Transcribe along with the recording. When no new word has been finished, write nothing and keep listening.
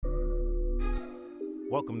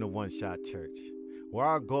Welcome to One Shot Church, where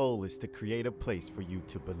our goal is to create a place for you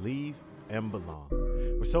to believe and belong.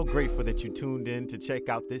 We're so grateful that you tuned in to check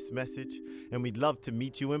out this message, and we'd love to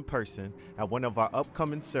meet you in person at one of our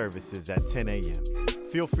upcoming services at 10 a.m.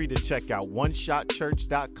 Feel free to check out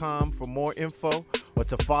oneshotchurch.com for more info or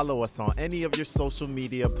to follow us on any of your social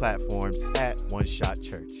media platforms at One Shot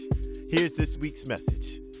Church. Here's this week's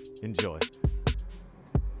message. Enjoy.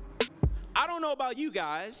 I don't know about you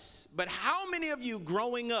guys, but how many of you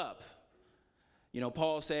growing up,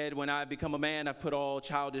 Paul said, when I become a man, I've put all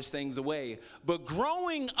childish things away. But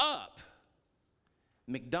growing up,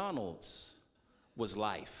 McDonald's was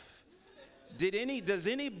life. Did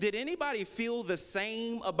anybody feel the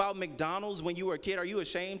same about McDonald's when you were a kid? Are you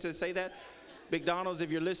ashamed to say that? McDonald's, if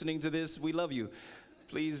you're listening to this, we love you.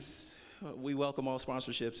 Please, we welcome all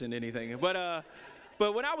sponsorships and anything.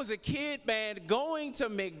 But when I was a kid, man, going to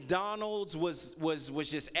McDonald's was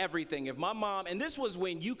just everything. If my mom, and this was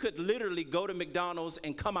when you could literally go to McDonald's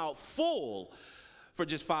and come out full for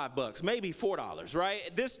just $5, maybe $4, right?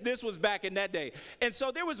 This was back in that day. And so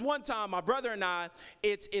there was one time, my brother and I,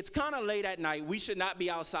 it's kind of late at night. We should not be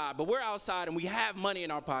outside, but we're outside and we have money in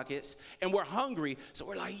our pockets and we're hungry. So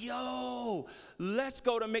we're like, yo, let's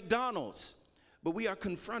go to McDonald's. But we are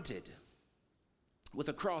confronted with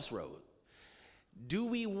a crossroad. Do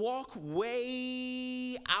we walk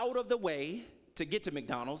way out of the way to get to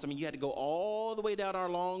McDonald's? I mean, you had to go all the way down our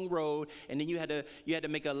long road, and then you had to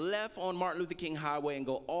make a left on Martin Luther King Highway and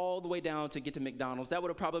go all the way down to get to McDonald's. That would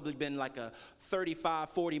have probably been like a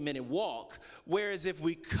 35, 40-minute walk. Whereas if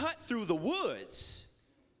we cut through the woods,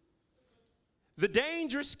 the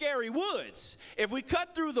dangerous, scary woods, if we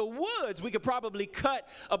cut through the woods, we could probably cut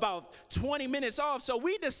about 20 minutes off. So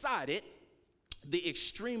we decided, the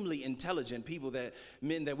extremely intelligent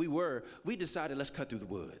men that we decided, let's cut through the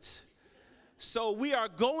woods. So we are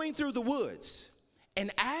going through the woods. And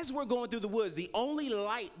as we're going through the woods, the only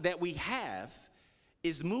light that we have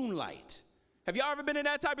is moonlight. Have y'all ever been in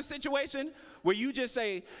that type of situation where you just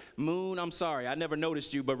say, moon, I'm sorry, I never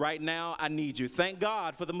noticed you, but right now I need you. Thank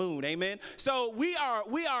God for the moon, amen? So we are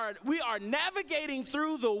navigating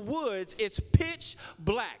through the woods. It's pitch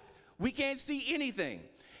black. We can't see anything.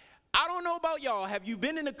 I don't know about y'all. Have you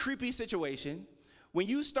been in a creepy situation when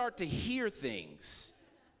you start to hear things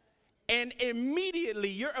and immediately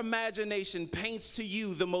your imagination paints to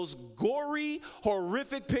you the most gory,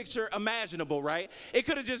 horrific picture imaginable, right? It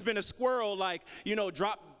could have just been a squirrel,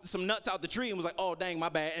 dropped some nuts out the tree and was like, oh, dang, my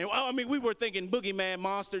bad. And we were thinking boogeyman,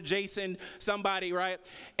 monster, Jason, somebody, right?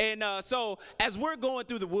 And so as we're going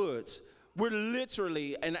through the woods, we're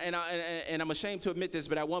literally, and I'm ashamed to admit this,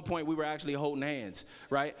 but at one point we were actually holding hands,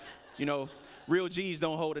 right? Real G's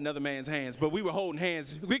don't hold another man's hands, but we were holding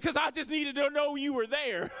hands because I just needed to know you were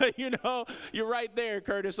there. You're right there,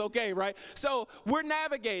 Curtis. Okay, right? So we're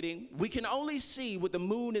navigating. We can only see what the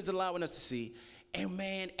moon is allowing us to see. And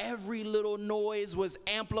man, every little noise was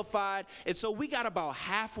amplified. And so we got about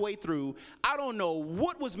halfway through. I don't know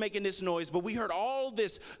what was making this noise, but we heard all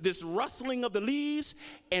this rustling of the leaves,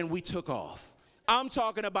 and we took off. I'm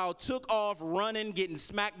talking about took off, running, getting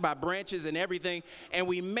smacked by branches and everything. And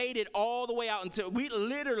we made it all the way out until we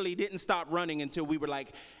literally didn't stop running until we were like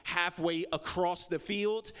halfway across the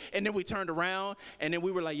field. And then we turned around and then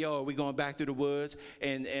we were like, yo, are we going back through the woods?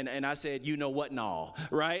 And I said, you know what and all,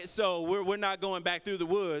 right? So we're not going back through the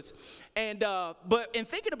woods. And but in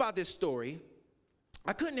thinking about this story,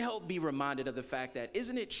 I couldn't help be reminded of the fact that,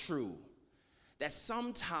 isn't it true that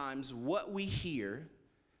sometimes what we hear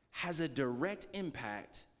has a direct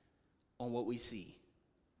impact on what we see?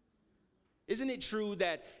 Isn't it true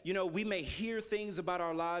that, we may hear things about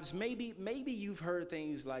our lives? Maybe you've heard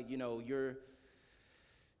things like, you'll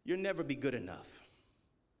never be good enough.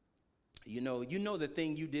 You know the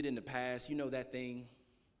thing you did in the past, that thing,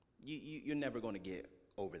 you're never going to get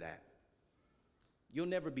over that. You'll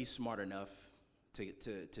never be smart enough to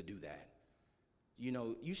do that.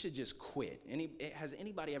 You should just quit. Has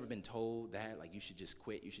anybody ever been told that, like, you should just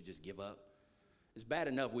quit, you should just give up? It's bad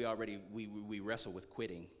enough we wrestle with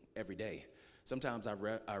quitting every day. Sometimes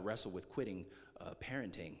I wrestle with quitting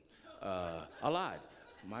parenting a lot.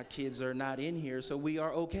 My kids are not in here, so we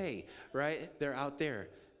are okay, right? They're out there.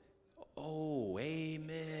 Oh,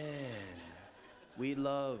 amen. We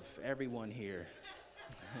love everyone here.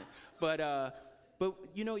 But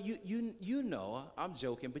I'm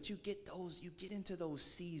joking, but you get into those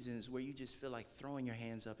seasons where you just feel like throwing your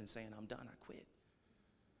hands up and saying, I'm done, I quit.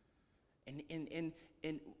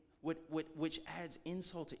 And which adds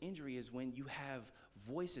insult to injury is when you have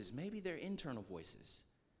voices, maybe they're internal voices,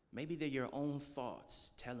 maybe they're your own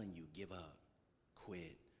thoughts telling you, give up,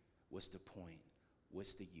 quit, what's the point,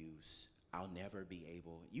 what's the use, I'll never be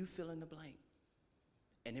able. You fill in the blank.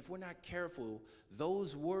 And if we're not careful,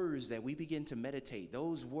 those words that we begin to meditate,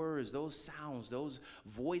 those words, those sounds, those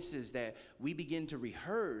voices that we begin to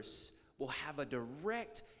rehearse will have a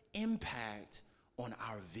direct impact on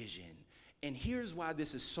our vision. And here's why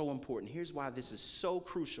this is so important. Here's why this is so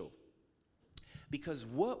crucial. Because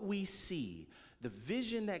what we see, the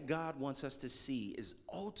vision that God wants us to see, is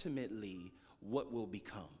ultimately what we'll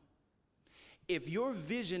become. If your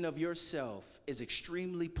vision of yourself is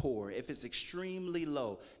extremely poor, if it's extremely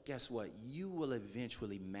low, guess what? You will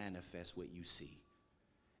eventually manifest what you see.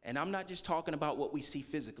 And I'm not just talking about what we see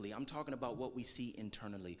physically. I'm talking about what we see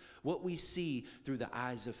internally, what we see through the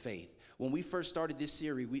eyes of faith. When we first started this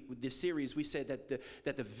series, we said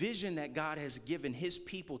that the vision that God has given his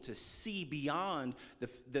people to see beyond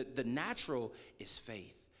the natural is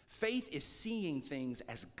faith. Faith is seeing things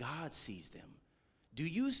as God sees them. Do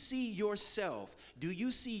you see yourself? Do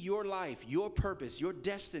you see your life, your purpose, your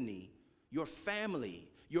destiny, your family,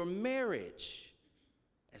 your marriage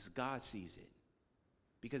as God sees it?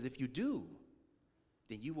 Because if you do,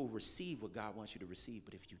 then you will receive what God wants you to receive.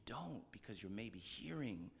 But if you don't, because you're maybe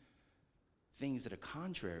hearing things that are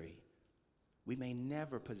contrary, we may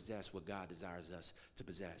never possess what God desires us to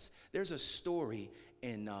possess. There's a story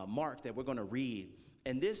in Mark that we're going to read.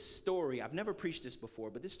 And this story, I've never preached this before,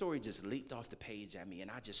 but this story just leaped off the page at me, and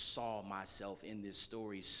I just saw myself in this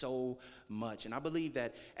story so much. And I believe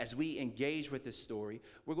that as we engage with this story,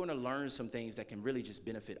 we're going to learn some things that can really just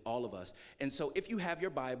benefit all of us. And so if you have your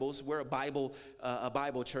Bibles, we're a Bible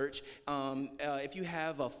church. If you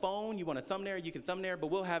have a phone, you want to thumb there, you can thumb there, but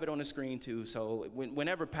we'll have it on the screen too. So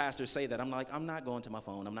whenever pastors say that, I'm like, I'm not going to my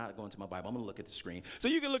phone. I'm not going to my Bible. I'm going to look at the screen. So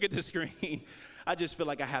you can look at the screen. I just feel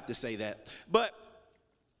like I have to say that. But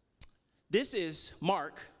this is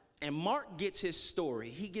Mark, and Mark gets his story.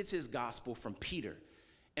 He gets his gospel from Peter.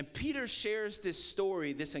 And Peter shares this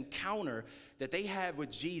story, this encounter that they have with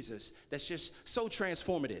Jesus that's just so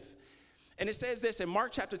transformative. And it says this in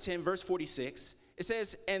Mark chapter 10, verse 46. It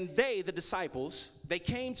says, and they, the disciples, they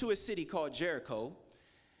came to a city called Jericho.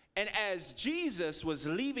 And as Jesus was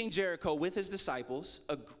leaving Jericho with his disciples,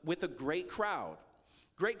 with a great crowds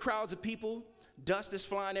of people, dust is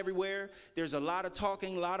flying everywhere. There's a lot of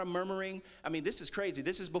talking, a lot of murmuring. I mean, this is crazy.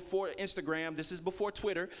 This is before Instagram. This is before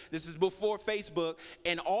Twitter. This is before Facebook.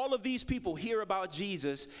 And all of these people hear about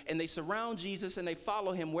Jesus, and they surround Jesus, and they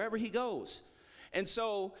follow him wherever he goes. And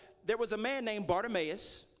so there was a man named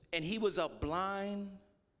Bartimaeus, and he was a blind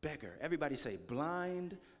beggar. Everybody say,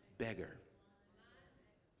 blind beggar.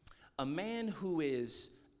 A man who is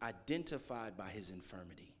identified by his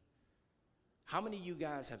infirmity. How many of you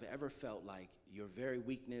guys have ever felt like your very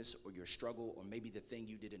weakness or your struggle, or maybe the thing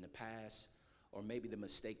you did in the past, or maybe the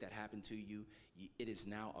mistake that happened to you, it is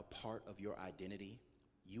now a part of your identity?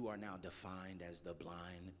 You are now defined as the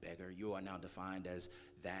blind beggar. You are now defined as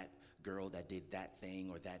that girl that did that thing,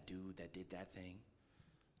 or that dude that did that thing.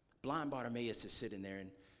 Blind Bartimaeus is sitting there, and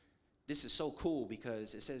this is so cool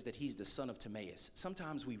because it says that he's the son of Timaeus.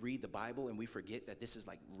 Sometimes we read the Bible and we forget that this is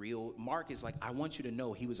like real. Mark is like, I want you to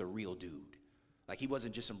know he was a real dude. Like, he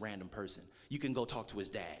wasn't just some random person. You can go talk to his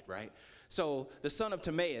dad, right? So the son of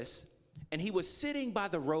Timaeus, and he was sitting by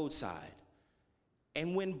the roadside.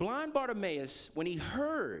 And when blind Bartimaeus, when he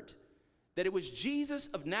heard that it was Jesus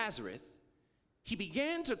of Nazareth, he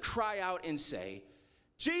began to cry out and say,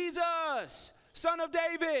 Jesus, son of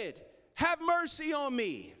David, have mercy on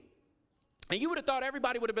me. And you would have thought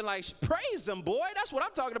everybody would have been like, praise him, boy. That's what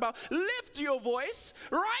I'm talking about. Lift your voice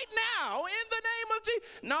right now in the name of Jesus.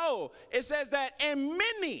 No, it says that, and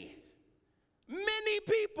many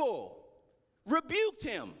people rebuked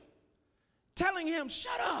him, telling him,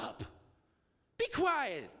 shut up, be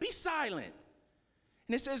quiet, be silent.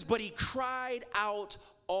 And it says, but he cried out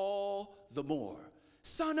all the more,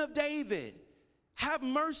 Son of David, have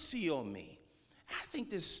mercy on me. And I think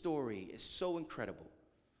this story is so incredible.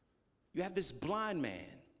 You have this blind man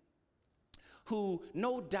who,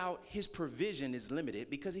 no doubt, his provision is limited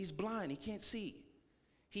because he's blind. He can't see.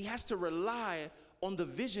 He has to rely on the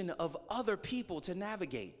vision of other people to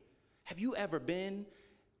navigate. Have you ever been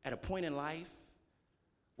at a point in life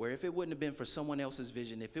where if it wouldn't have been for someone else's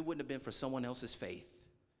vision, if it wouldn't have been for someone else's faith?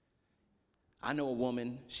 I know a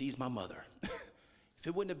woman, she's my mother. If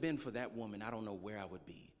it wouldn't have been for that woman, I don't know where I would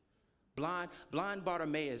be. Blind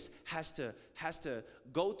Bartimaeus has to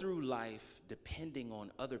go through life depending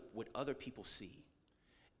on what other people see.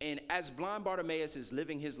 And as blind Bartimaeus is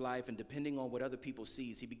living his life and depending on what other people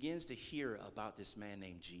sees, he begins to hear about this man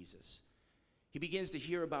named Jesus. He begins to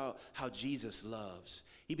hear about how Jesus loves.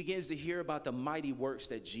 He begins to hear about the mighty works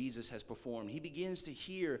that Jesus has performed. He begins to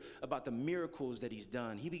hear about the miracles that he's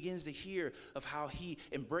done. He begins to hear of how he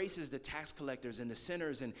embraces the tax collectors and the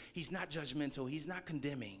sinners, and he's not judgmental. He's not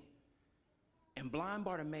condemning. And blind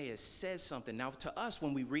Bartimaeus says something. Now, to us,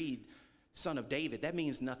 when we read Son of David, that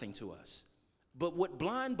means nothing to us. But what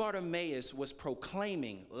blind Bartimaeus was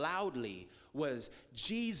proclaiming loudly was,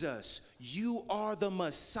 Jesus, you are the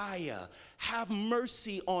Messiah. Have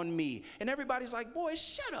mercy on me. And everybody's like, boy,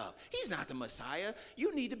 shut up. He's not the Messiah.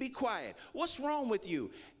 You need to be quiet. What's wrong with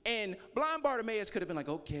you? And blind Bartimaeus could have been like,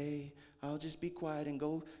 okay, I'll just be quiet and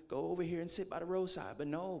go over here and sit by the roadside. But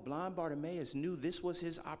no, blind Bartimaeus knew this was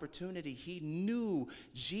his opportunity. He knew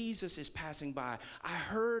Jesus is passing by. I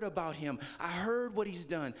heard about him. I heard what he's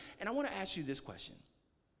done. And I want to ask you this question.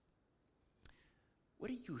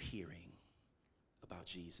 What are you hearing about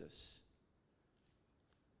Jesus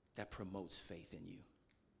that promotes faith in you?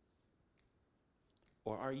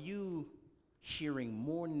 Or are you hearing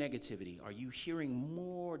more negativity? Are you hearing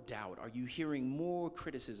more doubt? Are you hearing more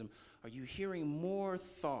criticism? Are you hearing more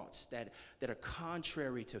thoughts that are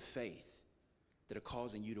contrary to faith, that are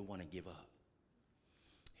causing you to want to give up?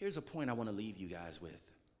 Here's a point I want to leave you guys with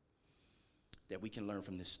that we can learn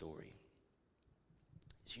from this story.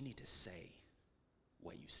 Is you need to say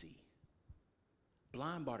what you see.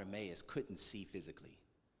 Blind Bartimaeus couldn't see physically,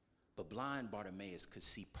 but blind Bartimaeus could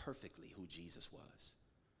see perfectly who Jesus was.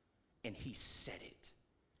 And he said it.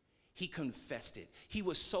 He confessed it. He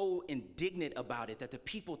was so indignant about it that the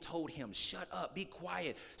people told him, shut up, be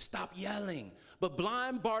quiet, stop yelling. But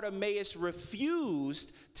blind Bartimaeus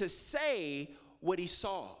refused to say what he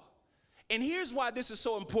saw. And here's why this is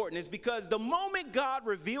so important, is because the moment God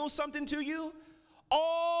reveals something to you,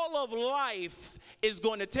 all of life is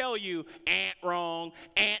going to tell you, wrong,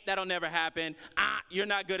 that'll never happen, you're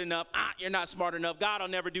not good enough, you're not smart enough, God will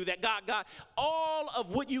never do that, God. All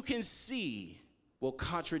of what you can see will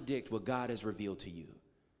contradict what God has revealed to you.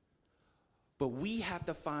 But we have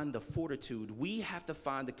to find the fortitude, we have to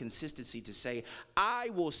find the consistency to say,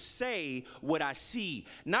 I will say what I see,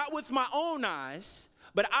 not with my own eyes,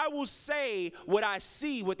 but I will say what I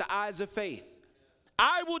see with the eyes of faith.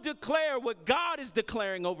 I will declare what God is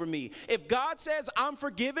declaring over me. If God says I'm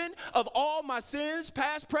forgiven of all my sins,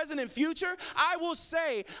 past, present, and future, I will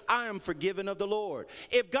say I am forgiven of the Lord.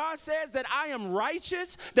 If God says that I am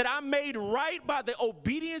righteous, that I'm made right by the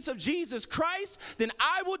obedience of Jesus Christ, then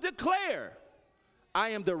I will declare I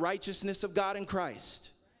am the righteousness of God in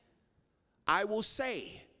Christ. I will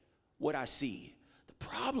say what I see. The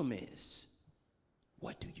problem is,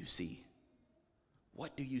 what do you see?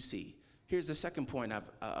 What do you see? Here's the second point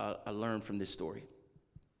I learned from this story.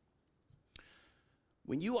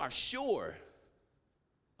 When you are sure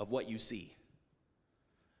of what you see,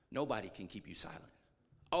 nobody can keep you silent.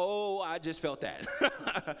 Oh, I just felt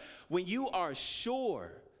that. When you are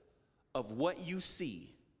sure of what you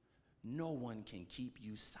see, no one can keep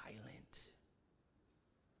you silent.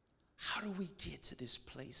 How do we get to this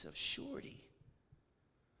place of surety?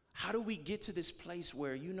 How do we get to this place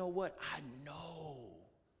where, you know what, I know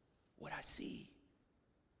what I see,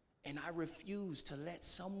 and I refuse to let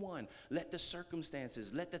someone, let the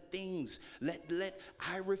circumstances, let the things,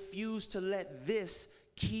 I refuse to let this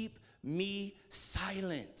keep me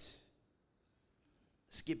silent.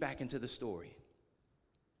 Let's get back into the story.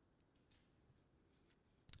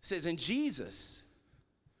 It says, and Jesus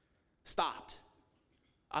stopped.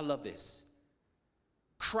 I love this.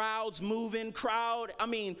 Crowds moving,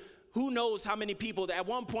 who knows how many people. At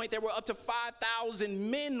one point, there were up to 5,000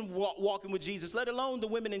 men walking with Jesus, let alone the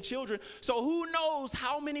women and children. So who knows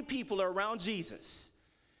how many people are around Jesus.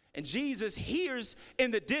 And Jesus hears in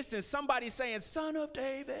the distance somebody saying, Son of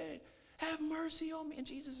David, have mercy on me. And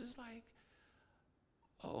Jesus is like,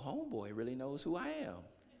 oh, homeboy really knows who I am.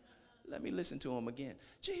 Let me listen to him again.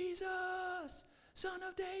 Jesus, Son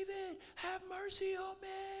of David, have mercy on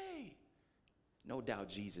me. No doubt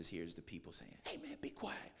Jesus hears the people saying, hey, man, be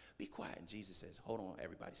quiet, be quiet. And Jesus says, hold on,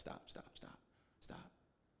 everybody, stop.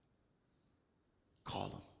 Call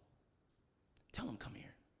him. Tell him, come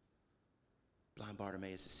here. Blind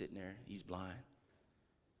Bartimaeus is sitting there. He's blind.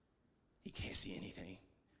 He can't see anything.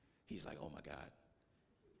 He's like, oh, my God.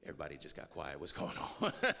 Everybody just got quiet. What's going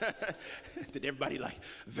on? Did everybody,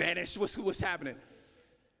 vanish? What's happening?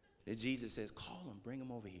 And Jesus says, call him, bring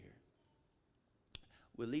him over here.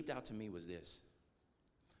 What leaped out to me was this.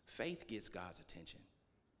 Faith gets God's attention.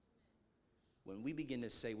 When we begin to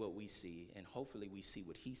say what we see, and hopefully we see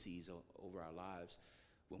what he sees over our lives,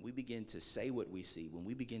 when we begin to say what we see, when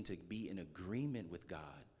we begin to be in agreement with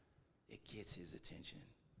God, it gets his attention.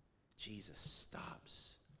 Jesus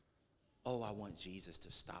stops. oh, I want Jesus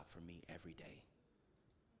to stop for me every day.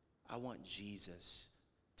 I want Jesus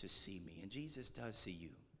to see me. And Jesus does see you.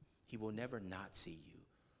 He will never not see you.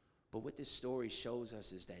 But what this story shows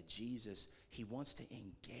us is that Jesus, he wants to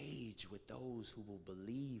engage with those who will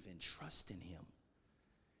believe and trust in him.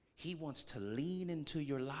 He wants to lean into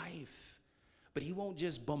your life, but he won't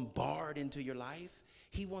just bombard into your life.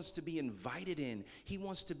 He wants to be invited in. He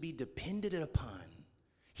wants to be depended upon.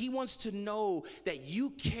 He wants to know that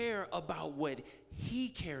you care about what he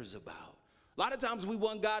cares about. A lot of times we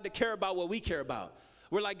want God to care about what we care about.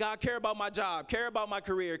 We're like, God, care about my job, care about my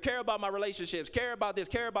career, care about my relationships, care about this,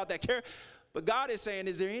 care about that, care. But God is saying,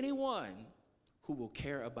 is there anyone who will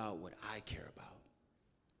care about what I care about?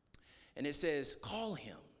 And it says, call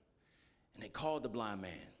him. And they called the blind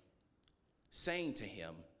man, saying to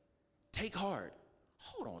him, take heart.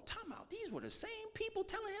 Hold on, time out. These were the same people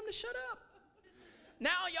telling him to shut up. Now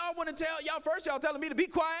y'all want to tell, y'all telling me to be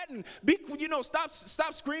quiet and stop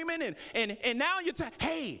screaming. And now you're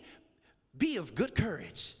hey, be of good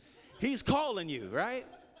courage. He's calling you, right?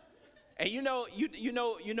 And you know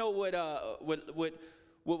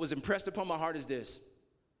what was impressed upon my heart is this.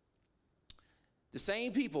 The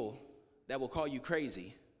same people that will call you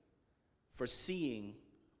crazy for seeing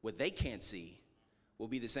what they can't see will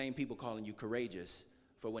be the same people calling you courageous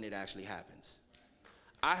for when it actually happens.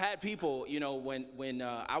 I had people, when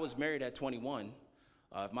I was married at 21,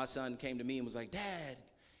 if my son came to me and was like, Dad,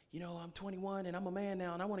 I'm 21 and I'm a man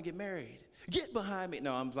now and I want to get married. Get behind me.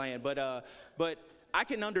 No, I'm playing. But I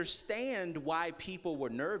can understand why people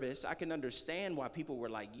were nervous. I can understand why people were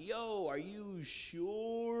like, yo, are you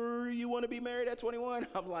sure you want to be married at 21?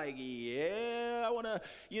 I'm like, yeah, I want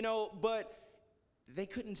to, but they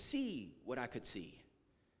couldn't see what I could see.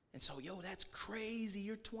 And so, yo, that's crazy.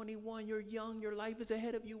 You're 21, you're young, your life is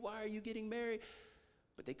ahead of you. Why are you getting married?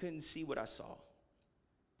 But they couldn't see what I saw.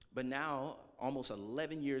 But now, almost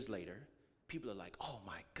 11 years later, people are like, oh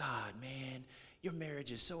my God, man, your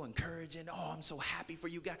marriage is so encouraging. Oh, I'm so happy for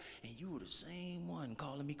you guys. And you were the same one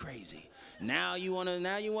calling me crazy. Now you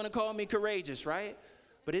wanna call me courageous, right?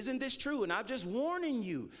 But isn't this true? And I'm just warning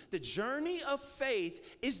you, the journey of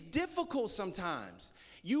faith is difficult sometimes.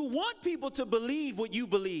 You want people to believe what you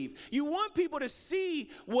believe. You want people to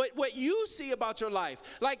see what you see about your life.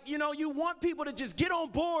 Like, you want people to just get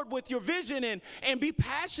on board with your vision and be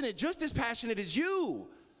passionate, just as passionate as you.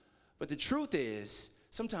 But the truth is,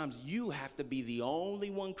 sometimes you have to be the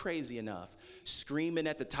only one crazy enough, screaming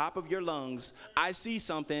at the top of your lungs, I see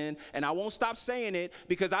something, and I won't stop saying it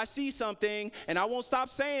because I see something, and I won't stop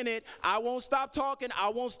saying it. I won't stop talking. I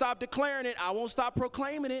won't stop declaring it. I won't stop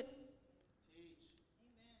proclaiming it.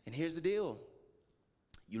 And here's the deal.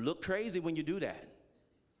 You look crazy when you do that.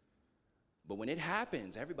 But when it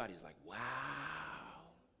happens, everybody's like, wow.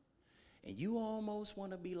 And you almost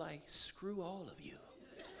want to be like, screw all of you.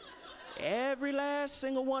 Every last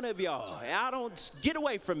single one of y'all. Get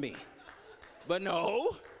away from me. But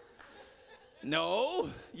no,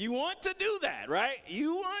 you want to do that, right?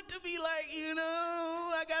 You want to be like,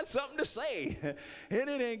 I got something to say, and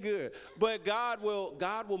it ain't good. But God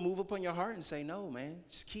will move upon your heart and say, no, man,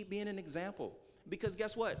 just keep being an example. Because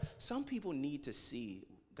guess what? Some people need to see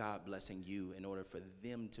God blessing you in order for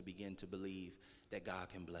them to begin to believe that God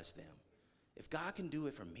can bless them. If God can do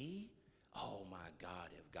it for me, oh my God,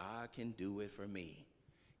 if God can do it for me,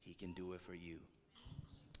 he can do it for you.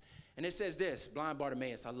 And it says this, blind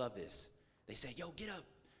Bartimaeus, I love this. They say, yo, get up,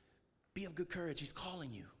 be of good courage, he's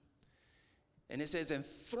calling you. And it says, and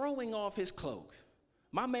throwing off his cloak,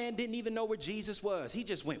 my man didn't even know where Jesus was. He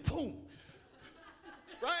just went, boom,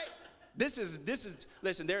 right? This is,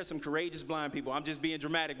 listen, there are some courageous blind people. I'm just being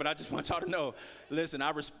dramatic, but I just want y'all to know, listen,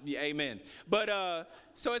 amen. But,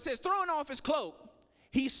 so it says, throwing off his cloak,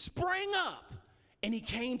 he sprang up and he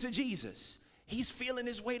came to Jesus. He's feeling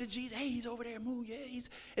his way to Jesus. Hey, he's over there, move, yeah.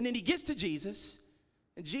 And then he gets to Jesus,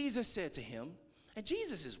 and Jesus said to him, and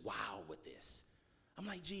Jesus is wild with this. I'm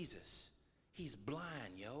like, Jesus, he's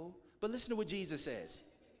blind, yo. But listen to what Jesus says.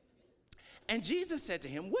 And Jesus said to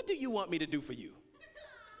him, what do you want me to do for you?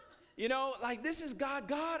 Like this is God.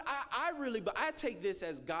 God, I take this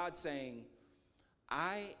as God saying,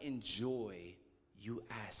 I enjoy you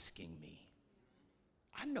asking me.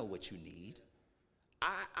 I know what you need.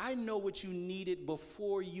 I know what you needed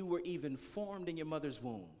before you were even formed in your mother's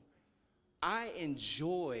womb. I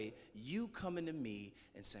enjoy you coming to me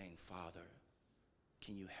and saying, Father,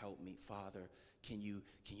 can you help me? Father, can you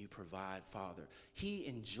provide? Father, he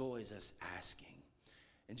enjoys us asking.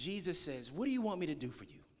 And Jesus says, what do you want me to do for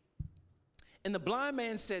you? And the blind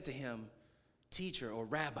man said to him, teacher or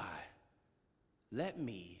rabbi, let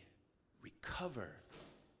me recover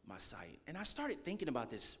my sight. And I started thinking about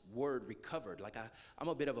this word recovered. Like I'm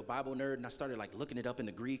a bit of a Bible nerd, and I started like looking it up in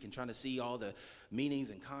the Greek and trying to see all the meanings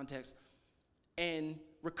and context. And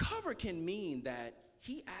recover can mean that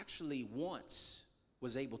he actually once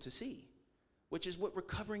was able to see, which is what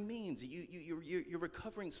recovering means. You're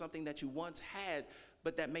recovering something that you once had,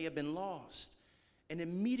 but that may have been lost. And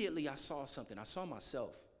immediately I saw something. I saw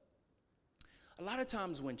myself. A lot of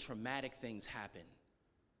times when traumatic things happen,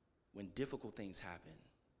 when difficult things happen,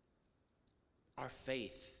 our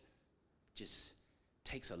faith just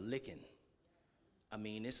takes a licking. I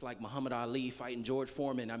mean, it's like Muhammad Ali fighting George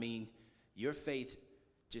Foreman. I mean, your faith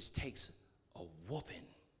just takes a whooping.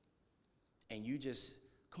 And you just,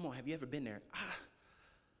 come on, have you ever been there?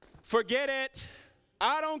 Forget it.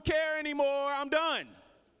 I don't care anymore. I'm done.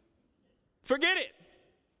 Forget it.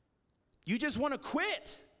 You just want to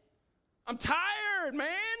quit. I'm tired, man.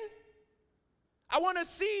 I want to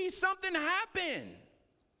see something happen.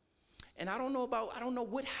 And I don't know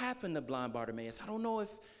what happened to blind Bartimaeus. I don't know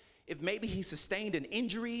if maybe he sustained an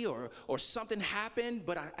injury or something happened,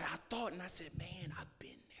 but I thought and I said, man, I've been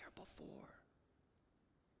there before.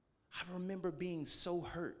 I remember being so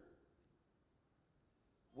hurt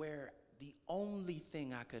where the only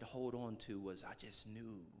thing I could hold on to was I just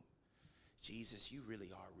knew, Jesus, you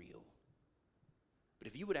really are real. But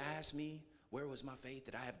if you would ask me, where was my faith?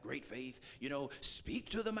 Did I have great faith? Speak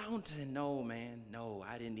to the mountain. No, man, no,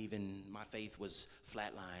 I didn't even, my faith was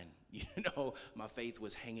flatline. My faith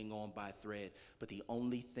was hanging on by a thread. But the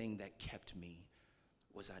only thing that kept me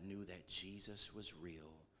was I knew that Jesus was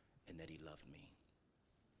real and that he loved me.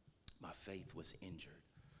 My faith was injured.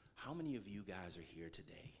 How many of you guys are here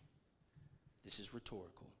today? This is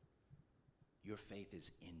rhetorical. Your faith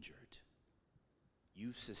is injured.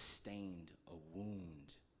 You've sustained a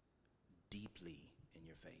wound deeply in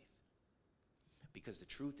your faith. Because the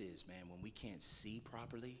truth is, man, when we can't see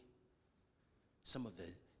properly, some of the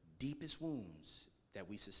deepest wounds that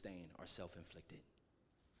we sustain are self-inflicted.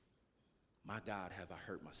 My God, have I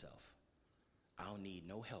hurt myself? I don't need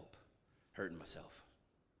no help hurting myself.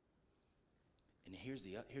 And here's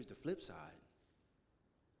the flip side.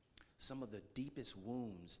 Some of the deepest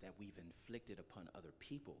wounds that we've inflicted upon other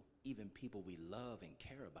people, even people we love and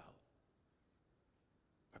care about,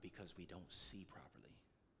 are because we don't see properly.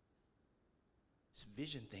 This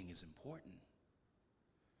vision thing is important.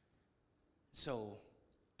 So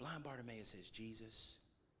blind Bartimaeus says, Jesus,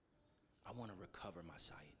 I want to recover my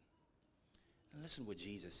sight. And listen what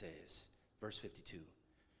Jesus says, verse 52.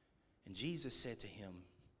 And Jesus said to him,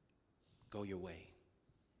 go your way.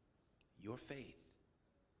 Your faith,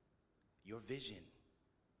 your vision,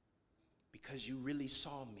 because you really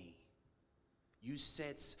saw me. You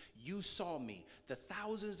said, you saw me. The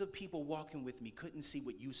thousands of people walking with me couldn't see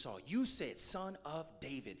what you saw. You said, Son of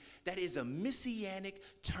David. That is a messianic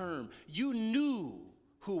term. You knew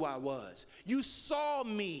who I was. You saw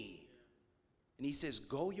me. And he says,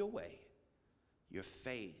 go your way. Your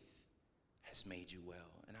faith has made you well.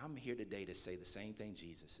 And I'm here today to say the same thing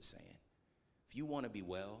Jesus is saying. If you want to be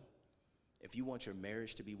well, if you want your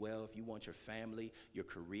marriage to be well, if you want your family, your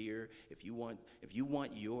career, if you want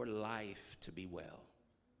your life to be well,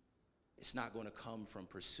 it's not going to come from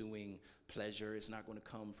pursuing pleasure. It's not going to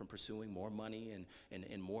come from pursuing more money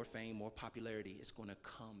and more fame, more popularity. It's going to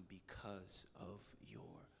come because of your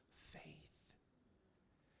faith.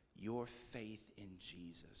 Your faith in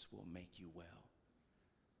Jesus will make you well,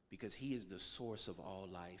 because he is the source of all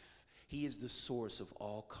life. He is the source of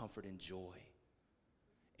all comfort and joy.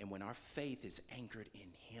 And when our faith is anchored in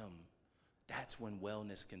him, that's when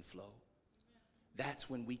wellness can flow. That's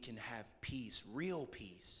when we can have peace, real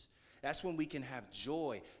peace. That's when we can have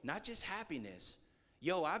joy, not just happiness.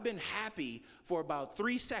 I've been happy for about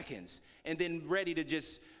 3 seconds and then ready to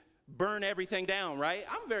just burn everything down, right?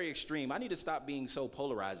 I'm very extreme. I need to stop being so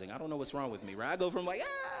polarizing. I don't know what's wrong with me, right? I go from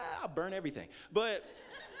I'll burn everything. But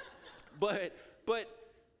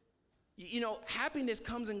happiness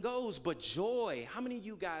comes and goes, but joy, how many of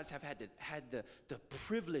you guys have had the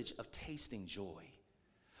privilege of tasting joy?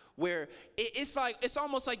 Where it's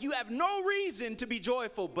almost like you have no reason to be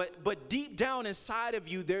joyful, but deep down inside of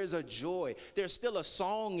you, there's a joy. There's still a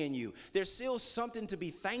song in you. There's still something to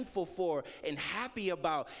be thankful for and happy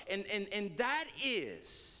about. And that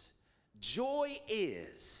is, joy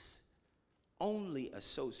is only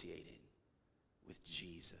associated with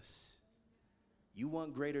Jesus. You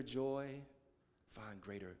want greater joy? Find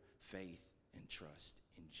greater faith and trust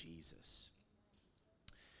in Jesus.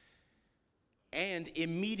 And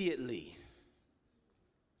immediately,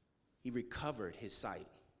 he recovered his sight.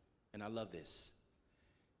 And I love this.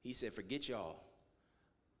 He said, forget y'all.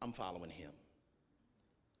 I'm following him.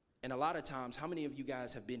 And a lot of times, how many of you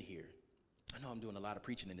guys have been here? I know I'm doing a lot of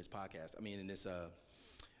preaching in this podcast. I mean, in this,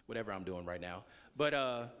 whatever I'm doing right now. But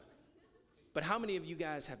how many of you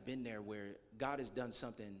guys have been there where God has done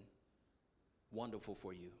something wonderful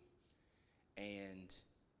for you? And,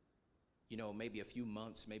 you know, maybe a few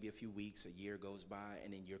months, maybe a few weeks, a year goes by,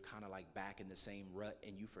 and then you're kind of like back in the same rut,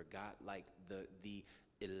 and you forgot like the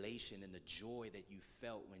elation and the joy that you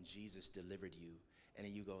felt when Jesus delivered you. And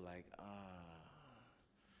then you go like,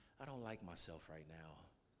 I don't like myself right now.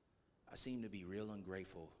 I seem to be real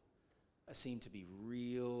ungrateful. I seem to be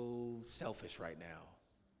real selfish right now.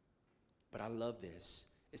 But I love this.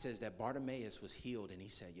 It says that Bartimaeus was healed, and he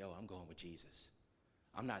said, yo, I'm going with Jesus.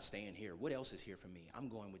 I'm not staying here. What else is here for me? I'm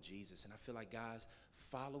going with Jesus. And I feel like, guys,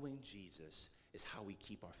 following Jesus is how we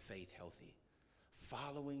keep our faith healthy.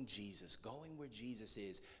 Following Jesus, going where Jesus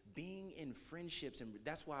is, being in friendships. And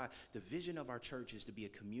that's why the vision of our church is to be a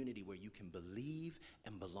community where you can believe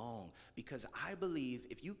and belong. Because I believe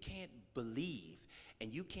if you can't believe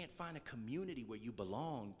and you can't find a community where you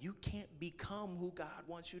belong, you can't become who God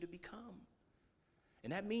wants you to become.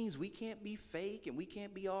 And that means we can't be fake, and we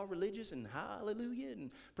can't be all religious and hallelujah and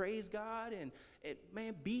praise God. And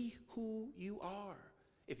man, be who you are.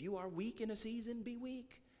 If you are weak in a season, be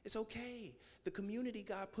weak. It's okay. The community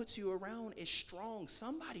God puts you around is strong.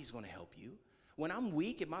 Somebody's going to help you. When I'm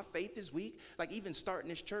weak and my faith is weak, like even starting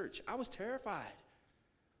this church, I was terrified.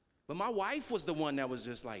 But my wife was the one that was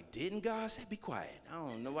just like, didn't God say be quiet?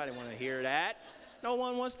 Nobody want to hear that. No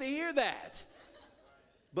one wants to hear that.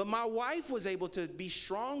 But my wife was able to be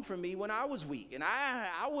strong for me when I was weak. And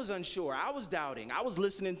I was unsure. I was doubting. I was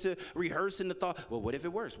listening to, rehearsing the thought, well, what if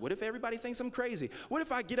it works? What if everybody thinks I'm crazy? What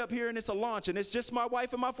if I get up here and it's a launch and it's just my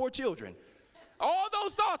wife and my 4 children? All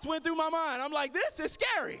those thoughts went through my mind. I'm like, this is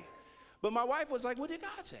scary. But my wife was like, what did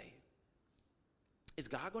God say? Is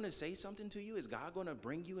God going to say something to you? Is God going to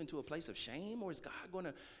bring you into a place of shame? Or is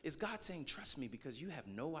God saying, trust me, because you have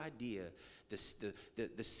no idea.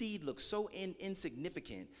 The seed looks so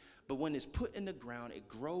insignificant, but when it's put in the ground, it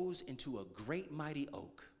grows into a great mighty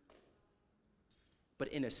oak. But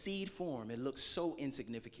in a seed form, it looks so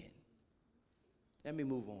insignificant. Let me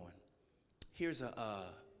move on. Here's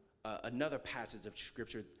another passage of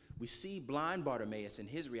scripture. We see blind Bartimaeus and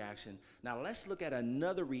his reaction. Now let's look at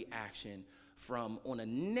another reaction on a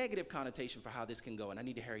negative connotation for how this can go, and I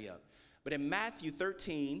need to hurry up. But in Matthew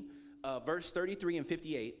 13, verse 33 and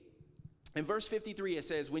 58, in verse 53 it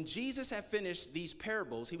says, when Jesus had finished these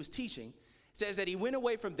parables he was teaching, it says that he went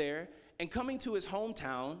away from there, and coming to his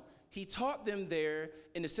hometown, he taught them there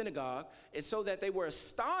in the synagogue, and so that they were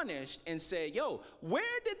astonished and said, yo, where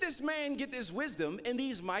did this man get this wisdom and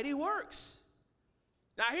these mighty works?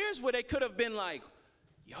 Now here's where they could have been like,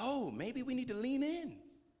 yo, maybe we need to lean in.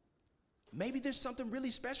 Maybe there's something really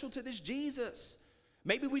special to this Jesus.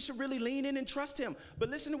 Maybe we should really lean in and trust him. But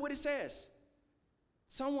listen to what it says.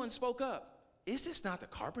 Someone spoke up. Is this not the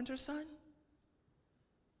carpenter's son?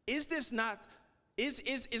 Is not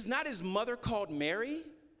his mother called Mary?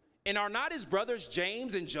 And are not his brothers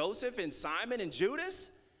James and Joseph and Simon and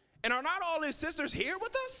Judas? And are not all his sisters here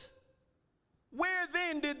with us? Where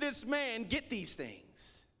then did this man get these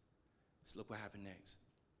things? Let's look what happened next.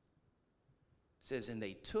 It says, and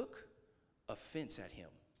they took offense at him.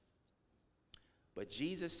 But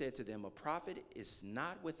Jesus said to them, a prophet is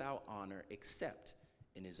not without honor except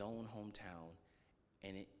in his own hometown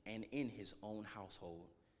and in his own household.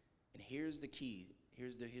 And here's the key.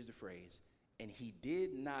 Here's the phrase. And he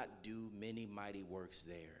did not do many mighty works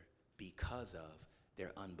there because of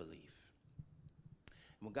their unbelief.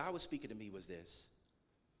 And what God was speaking to me was this.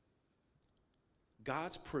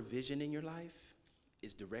 God's provision in your life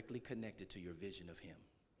is directly connected to your vision of him.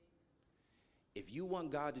 If you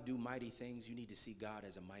want God to do mighty things, you need to see God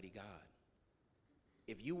as a mighty God.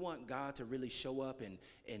 If you want God to really show up and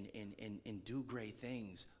do great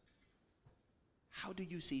things, how do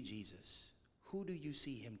you see Jesus? Who do you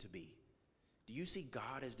see him to be? Do you see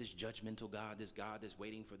God as this judgmental God, this God that's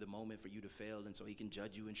waiting for the moment for you to fail and so he can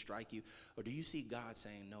judge you and strike you? Or do you see God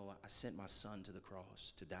saying, no, I sent my son to the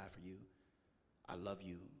cross to die for you. I love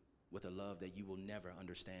you with a love that you will never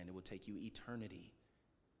understand. It will take you eternity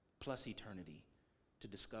plus eternity to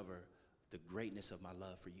discover the greatness of my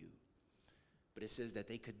love for you. But it says that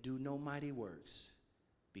they could do no mighty works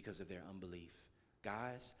because of their unbelief.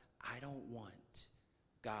 Guys, I don't want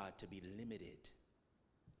God to be limited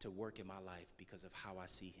to work in my life because of how I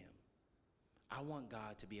see him. I want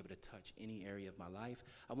God to be able to touch any area of my life.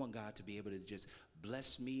 I want God to be able to just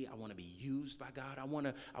bless me. I want to be used by God. I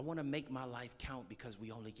want to make my life count because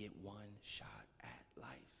we only get one shot at life.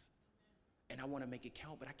 And I want to make it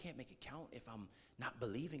count, but I can't make it count if I'm not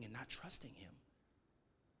believing and not trusting him.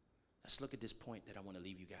 Let's look at this point that I want to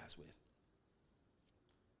leave you guys with.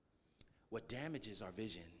 What damages our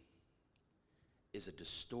vision is a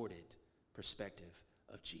distorted perspective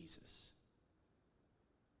of Jesus.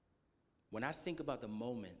 When I think about the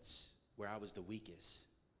moments where I was the weakest,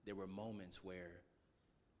 there were moments where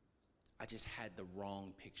I just had the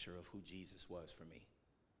wrong picture of who Jesus was for me.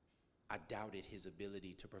 I doubted his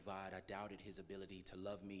ability to provide. I doubted his ability to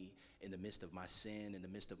love me in the midst of my sin, in the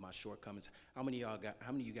midst of my shortcomings. How many of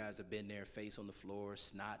you guys have been there, face on the floor,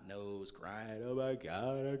 snot nose, crying, oh my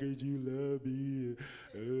God, how could you love me?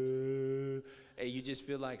 And you just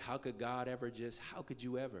feel like, how could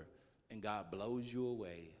you ever? And God blows you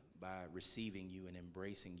away by receiving you and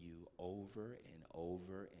embracing you over and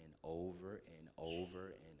over and over and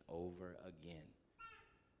over and over again.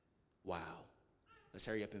 Wow. Let's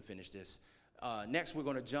hurry up and finish this. Next, we're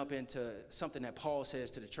going to jump into something that Paul says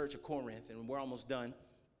to the church of Corinth, and we're almost done.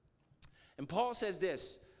 And Paul says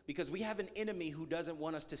this, because we have an enemy who doesn't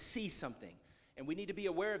want us to see something, and we need to be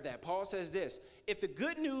aware of that. Paul says this: if the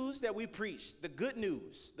good news that we preach, the good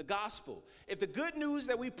news, the gospel, if the good news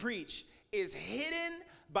that we preach is hidden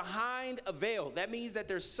behind a veil, that means that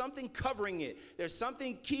there's something covering it. There's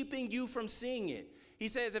something keeping you from seeing it. He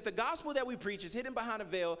says, if the gospel that we preach is hidden behind a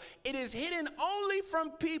veil, it is hidden only from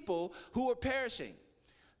people who are perishing.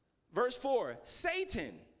 Verse 4,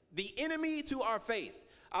 Satan, the enemy to our faith.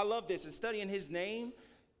 I love this. In studying his name,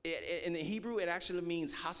 in the Hebrew, it actually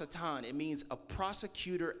means Hasatan. It means a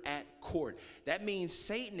prosecutor at court. That means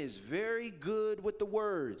Satan is very good with the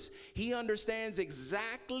words. He understands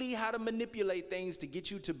exactly how to manipulate things to get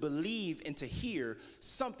you to believe and to hear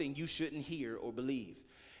something you shouldn't hear or believe.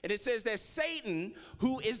 And it says that Satan,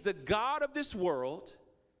 who is the god of this world,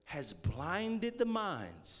 has blinded the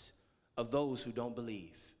minds of those who don't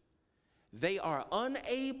believe. They are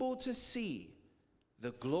unable to see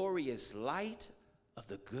the glorious light of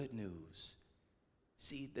the good news.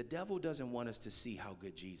 See, the devil doesn't want us to see how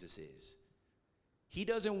good Jesus is. He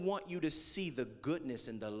doesn't want you to see the goodness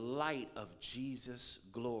and the light of Jesus'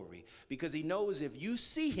 glory, because he knows if you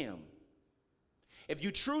see him, if you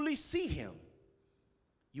truly see him,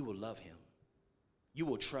 you will love him. You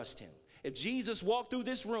will trust him. If Jesus walked through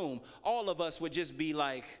this room, all of us would just be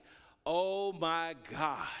like, oh my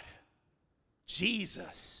God,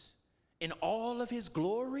 Jesus, in all of his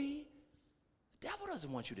glory. The devil doesn't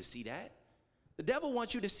want you to see that. The devil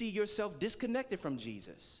wants you to see yourself disconnected from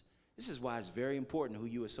Jesus. This is why it's very important who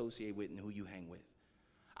you associate with and who you hang with.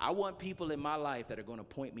 I want people in my life that are going to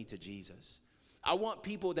point me to Jesus. I want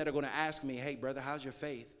people that are going to ask me, hey, brother, how's your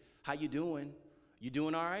faith? How you doing? You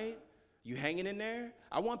doing all right? You hanging in there?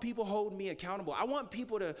 I want people holding me accountable. I want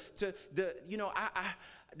people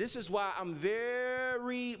this is why I'm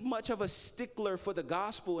very much of a stickler for the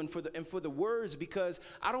gospel and for the words, because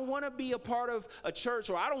I don't want to be a part of a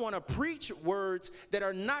church, or I don't want to preach words that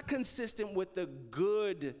are not consistent with the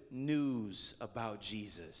good news about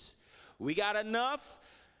Jesus. We got enough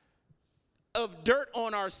of dirt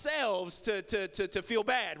on ourselves to feel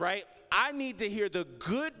bad, right? I need to hear the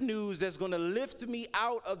good news that's going to lift me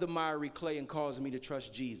out of the miry clay and cause me to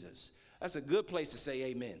trust Jesus. That's a good place to say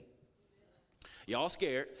amen. Y'all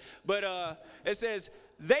scared. But it says,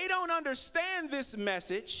 they don't understand this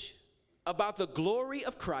message about the glory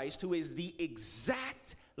of Christ, who is the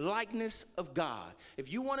exact likeness of God.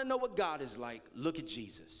 If you want to know what God is like, look at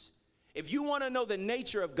Jesus. If you want to know the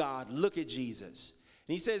nature of God, look at Jesus.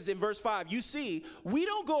 And he says in verse 5, you see, we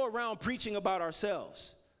don't go around preaching about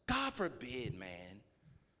ourselves. God forbid, man,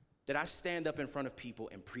 that I stand up in front of people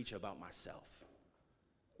and preach about myself.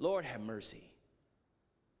 Lord have mercy.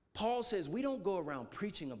 Paul says we don't go around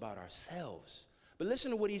preaching about ourselves. But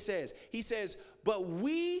listen to what he says. He says, but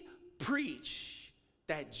we preach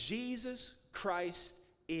that Jesus Christ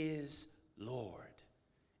is Lord,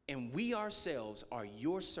 and we ourselves are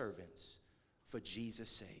your servants for Jesus'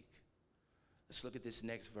 sake. Let's look at this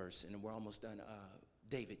next verse, and we're almost done.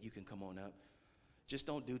 David, you can come on up. Just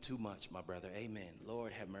don't do too much, my brother. Amen.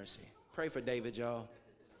 Lord have mercy. Pray for David, y'all.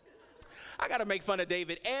 I got to make fun of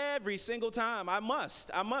David every single time. I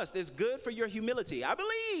must. It's good for your humility. I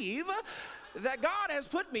believe that God has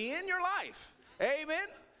put me in your life. Amen.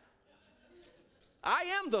 I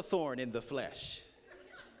am the thorn in the flesh,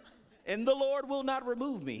 and the Lord will not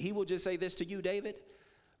remove me. He will just say this to you, David: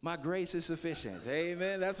 my grace is sufficient.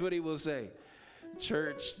 Amen. That's what he will say.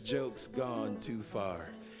 Church jokes gone too far.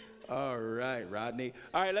 All right, Rodney.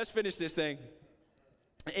 All right, let's finish this thing.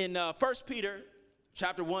 In 1 Peter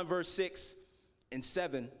chapter 1, verse 6 and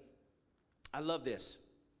 7, I love this.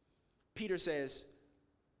 Peter says,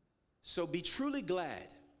 so be truly glad.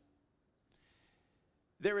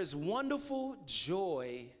 There is wonderful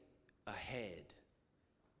joy ahead.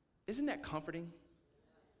 Isn't that comforting?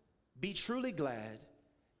 Be truly glad.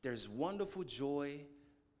 There's wonderful joy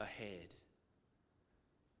ahead.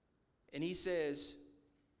 And he says,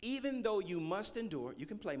 even though you must endure, you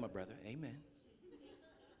can play, my brother. Amen.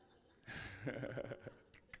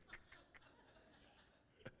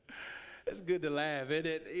 It's good to laugh, isn't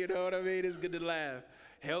it? You know what I mean? It's good to laugh.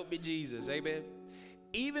 Help me, Jesus. Amen.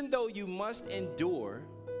 Even though you must endure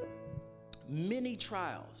many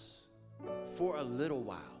trials for a little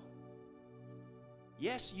while.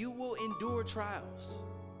 Yes, you will endure trials.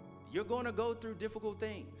 You're going to go through difficult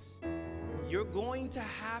things. You're going to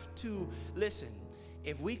have to, listen,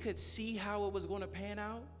 if we could see how it was going to pan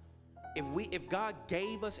out, if God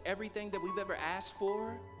gave us everything that we've ever asked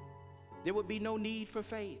for, there would be no need for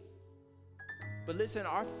faith. But listen,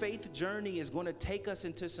 our faith journey is going to take us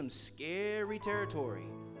into some scary territory.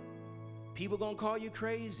 People are going to call you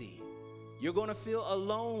crazy. You're going to feel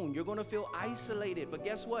alone. You're going to feel isolated. But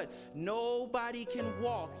guess what? Nobody can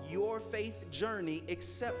walk your faith journey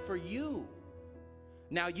except for you.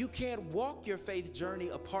 Now, you can't walk your faith journey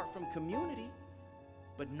apart from community,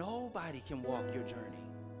 but nobody can walk your journey.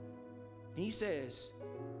 He says,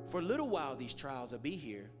 for a little while these trials will be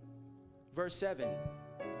here. Verse 7,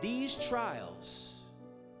 these trials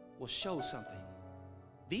will show something.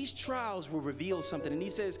 These trials will reveal something. And he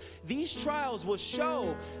says, these trials will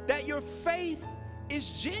show that your faith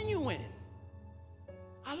is genuine.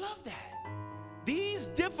 I love that. These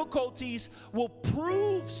difficulties will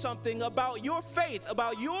prove something about your faith,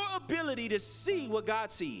 about your ability to see what God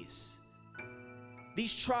sees.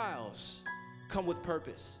 These trials come with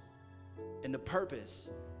purpose. And the purpose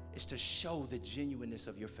is to show the genuineness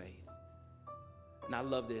of your faith. And I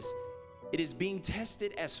love this. It is being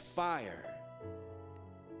tested as fire.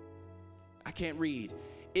 I can't read.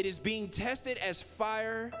 It is being tested as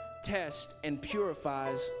fire tests and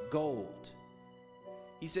purifies gold.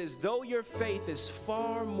 He says, though your faith is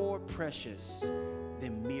far more precious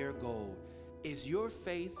than mere gold. Is your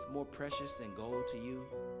faith more precious than gold to you?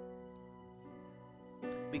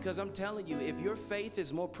 Because I'm telling you, if your faith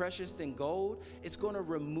is more precious than gold, it's going to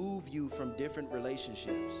remove you from different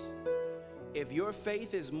relationships. If your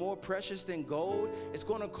faith is more precious than gold, it's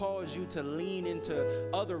going to cause you to lean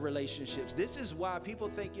into other relationships. This is why people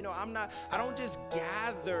think, I don't just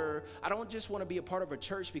gather. I don't just want to be a part of a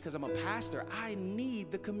church because I'm a pastor. I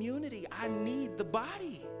need the community. I need the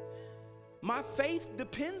body. My faith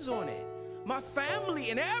depends on it. My family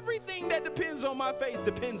and everything that depends on my faith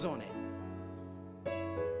depends on it.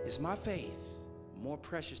 Is my faith more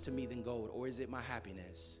precious to me than gold, or is it my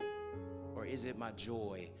happiness? Or is it my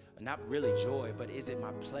joy? Not really joy, but is it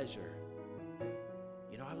my pleasure?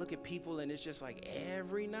 I look at people and it's just like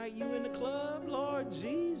every night you in the club, Lord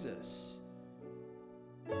Jesus.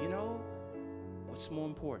 What's more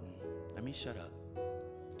important? Let me shut up.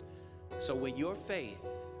 So when your faith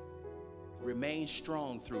remains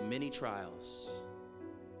strong through many trials,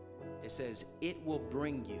 it says it will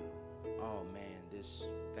bring you, oh man,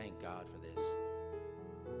 thank God for this.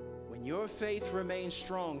 When your faith remains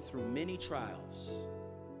strong through many trials,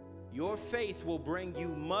 your faith will bring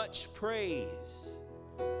you much praise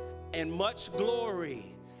and much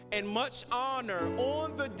glory and much honor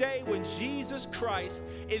on the day when Jesus Christ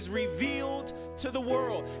is revealed to the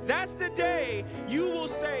world. That's the day you will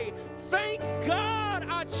say, thank God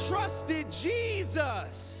I trusted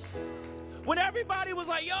Jesus. When everybody was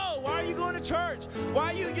like, yo, why are you going to church?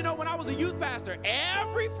 Why are you, when I was a youth pastor,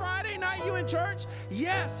 every Friday night you in church?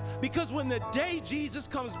 Yes, because when the day Jesus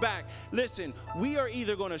comes back, listen, we are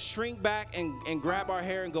either going to shrink back and grab our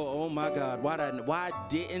hair and go, oh my God, why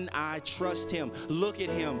didn't I trust him? Look at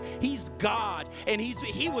him. He's God, and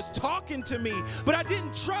he was talking to me, but I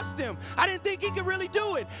didn't trust him. I didn't think he could really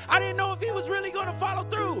do it. I didn't know if he was really going to follow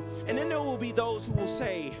through. And then there will be those who will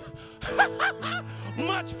say,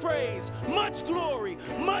 much praise, much glory,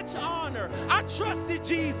 much honor. I trusted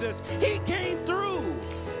Jesus. He came through.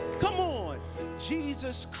 Come on.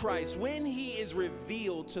 Jesus Christ, when he is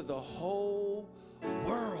revealed to the whole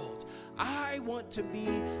world, I want to be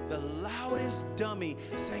the loudest dummy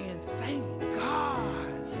saying, thank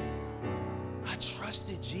God I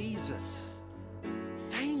trusted Jesus.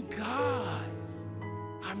 Thank God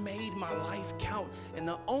I made my life count. And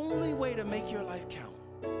the only way to make your life count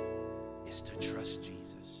is to trust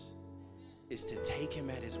Jesus, is to take him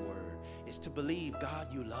at his word, is to believe, God,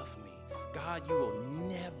 you love me. God, you will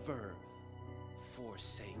never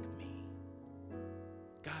forsake me.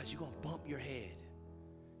 God, you're going to bump your head.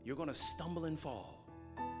 You're going to stumble and fall.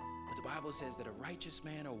 But the Bible says that a righteous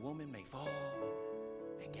man or woman may fall.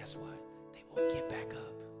 And guess what? They will get back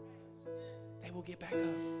up. They will get back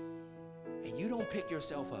up. And you don't pick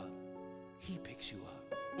yourself up. He picks you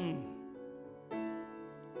up.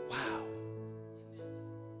 Wow.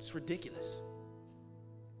 It's ridiculous.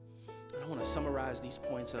 And I want to summarize these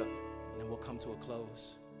points up, and then we'll come to a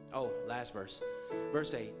close. Oh, last verse.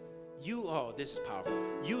 Verse 8. This is powerful.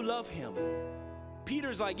 You love him.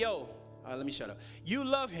 Peter's like, let me shut up. You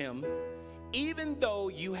love him even though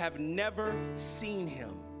you have never seen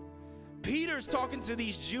him. Peter's talking to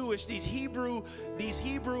these Hebrew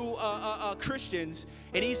Christians,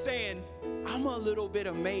 and he's saying, I'm a little bit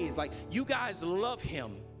amazed. Like, you guys love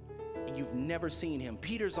him, and you've never seen him.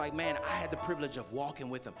 Peter's like, man, I had the privilege of walking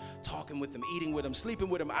with him, talking with him, eating with him, sleeping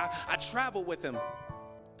with him. I traveled with him.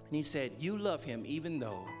 And he said, you love him even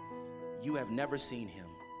though you have never seen him.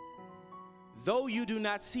 Though you do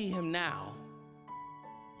not see him now,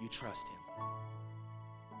 you trust him.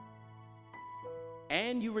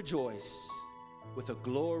 And you rejoice with a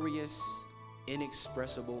glorious,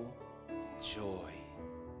 inexpressible joy.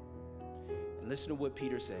 And listen to what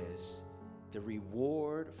Peter says. The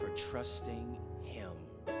reward for trusting him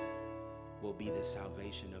will be the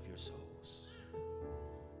salvation of your souls.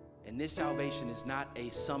 And this salvation is not a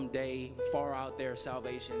someday, far out there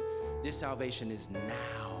salvation. This salvation is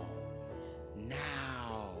now.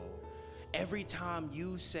 Now. Every time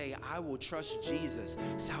you say, I will trust Jesus,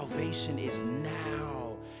 salvation is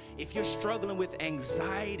now. If you're struggling with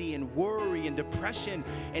anxiety and worry and depression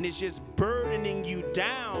and it's just burdening you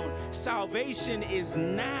down, salvation is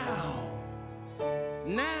now.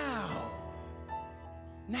 Now.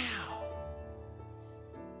 Now.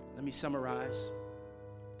 Let me summarize,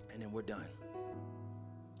 and then we're done.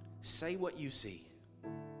 Say what you see.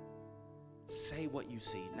 Say what you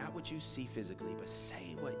see, not what you see physically, but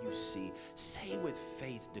say what you see. Say what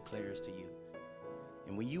faith declares to you.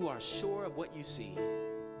 And when you are sure of what you see,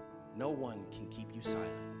 no one can keep you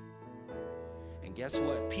silent. And guess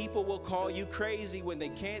what? People will call you crazy when they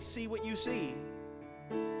can't see what you see.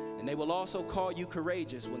 And they will also call you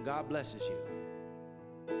courageous when God blesses you.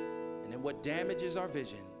 And then what damages our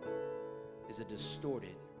vision is a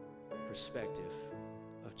distorted perspective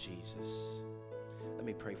of Jesus. Let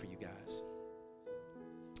me pray for you guys.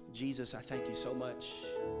 Jesus, I thank you so much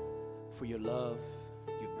for your love,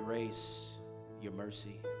 your grace, your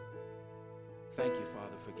mercy. Thank you,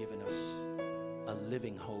 Father, for giving us a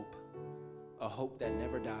living hope, a hope that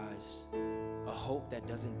never dies, a hope that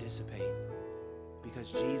doesn't dissipate.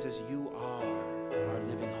 Because Jesus, you are our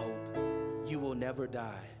living hope. You will never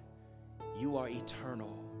die. You are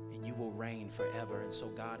eternal, and you will reign forever. And so,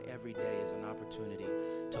 God, every day is an opportunity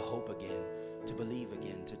to hope again, to believe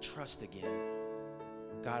again, to trust again.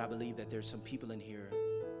 God, I believe that there's some people in here,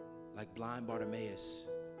 like blind Bartimaeus.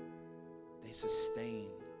 They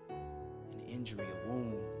sustained an injury, a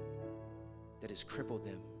wound that has crippled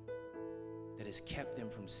them, that has kept them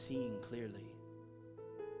from seeing clearly.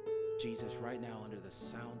 Jesus, right now, under the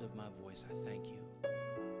sound of my voice, I thank you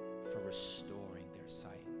for restoring their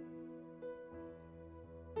sight.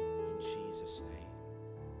 In Jesus' name.